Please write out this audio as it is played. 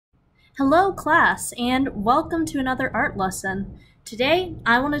Hello class, and welcome to another art lesson. Today,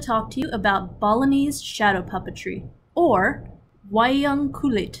 I want to talk to you about Balinese shadow puppetry, or wayang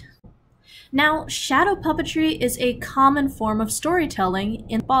kulit. Now, shadow puppetry is a common form of storytelling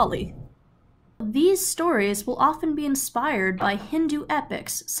in Bali. These stories will often be inspired by Hindu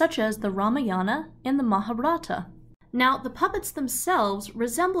epics such as the Ramayana and the Mahabharata. Now, the puppets themselves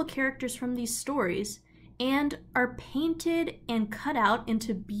resemble characters from these stories and are painted and cut out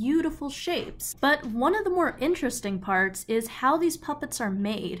into beautiful shapes. But one of the more interesting parts is how these puppets are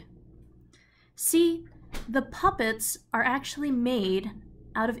made. See, the puppets are actually made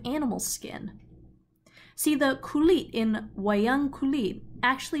out of animal skin. See, the kulit in wayang kulit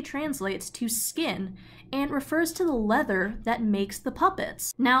actually translates to skin and refers to the leather that makes the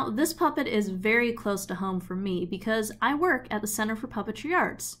puppets. Now, this puppet is very close to home for me because I work at the Center for Puppetry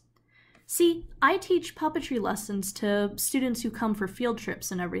Arts. See, I teach puppetry lessons to students who come for field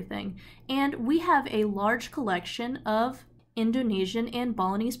trips and everything, and we have a large collection of Indonesian and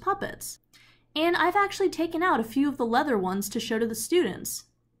Balinese puppets. And I've actually taken out a few of the leather ones to show to the students.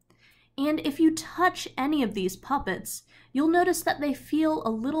 And if you touch any of these puppets, you'll notice that they feel a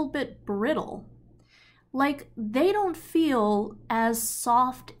little bit brittle. Like, they don't feel as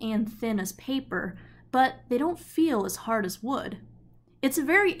soft and thin as paper, but they don't feel as hard as wood. It's a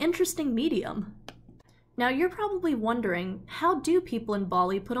very interesting medium. Now you're probably wondering, how do people in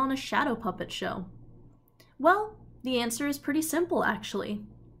Bali put on a shadow puppet show? Well, the answer is pretty simple actually.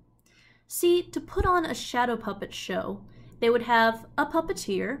 See, to put on a shadow puppet show, they would have a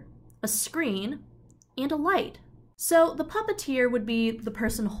puppeteer, a screen, and a light. So the puppeteer would be the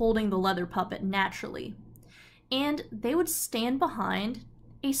person holding the leather puppet naturally, and they would stand behind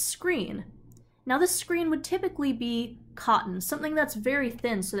a screen. Now this screen would typically be cotton, something that's very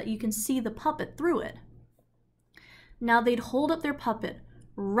thin so that you can see the puppet through it. Now they'd hold up their puppet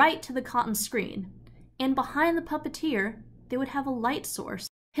right to the cotton screen, and behind the puppeteer, they would have a light source.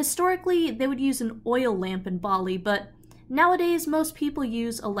 Historically, they would use an oil lamp in Bali, but nowadays most people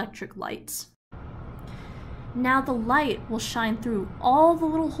use electric lights. Now the light will shine through all the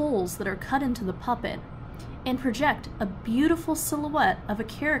little holes that are cut into the puppet and project a beautiful silhouette of a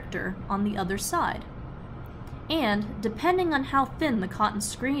character on the other side. And depending on how thin the cotton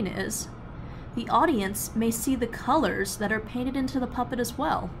screen is, the audience may see the colors that are painted into the puppet as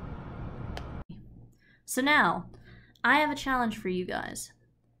well. So now, I have a challenge for you guys.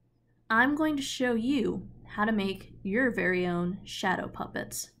 I'm going to show you how to make your very own shadow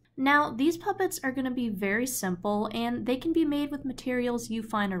puppets. Now, these puppets are going to be very simple and they can be made with materials you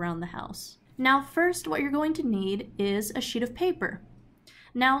find around the house. Now, first, what you're going to need is a sheet of paper.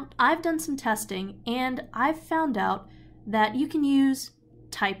 Now, I've done some testing and I've found out that you can use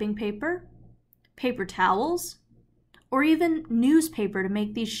typing paper, paper towels, or even newspaper to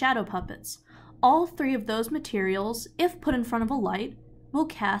make these shadow puppets. All three of those materials, if put in front of a light, will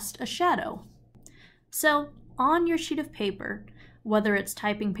cast a shadow. So, on your sheet of paper, whether it's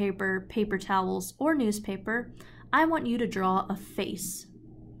typing paper, paper towels, or newspaper, I want you to draw a face.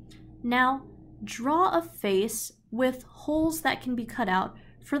 Now, draw a face with holes that can be cut out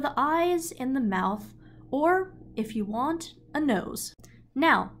for the eyes and the mouth, or, if you want, a nose.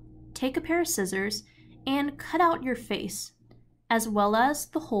 Now, take a pair of scissors and cut out your face, as well as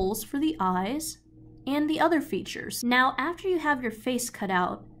the holes for the eyes and the other features. Now, after you have your face cut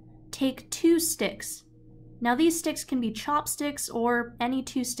out, take 2 sticks. Now, these sticks can be chopsticks or any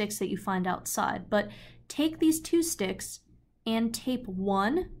 2 sticks that you find outside, but take these 2 sticks and tape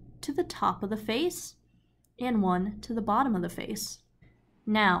one to the top of the face and one to the bottom of the face.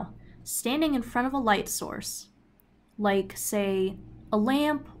 Now, standing in front of a light source, like say a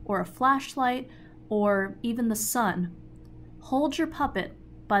lamp or a flashlight or even the sun, hold your puppet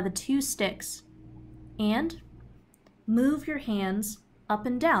by the 2 sticks and move your hands up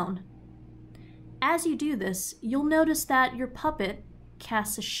and down. As you do this, you'll notice that your puppet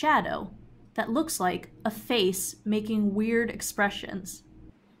casts a shadow that looks like a face making weird expressions.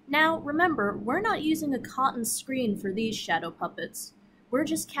 Now, remember, we're not using a cotton screen for these shadow puppets. We're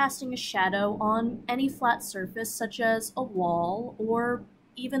just casting a shadow on any flat surface such as a wall or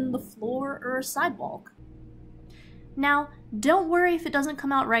even the floor or a sidewalk. Now, don't worry if it doesn't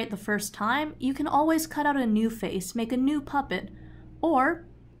come out right the first time. You can always cut out a new face, make a new puppet, or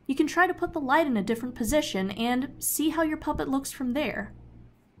you can try to put the light in a different position and see how your puppet looks from there.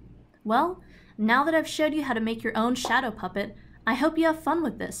 Well, now that I've showed you how to make your own shadow puppet, I hope you have fun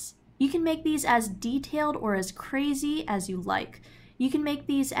with this. You can make these as detailed or as crazy as you like. You can make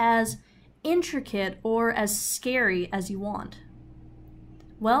these as intricate or as scary as you want.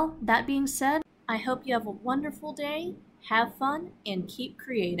 Well, that being said, I hope you have a wonderful day, have fun, and keep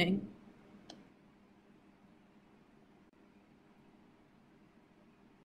creating.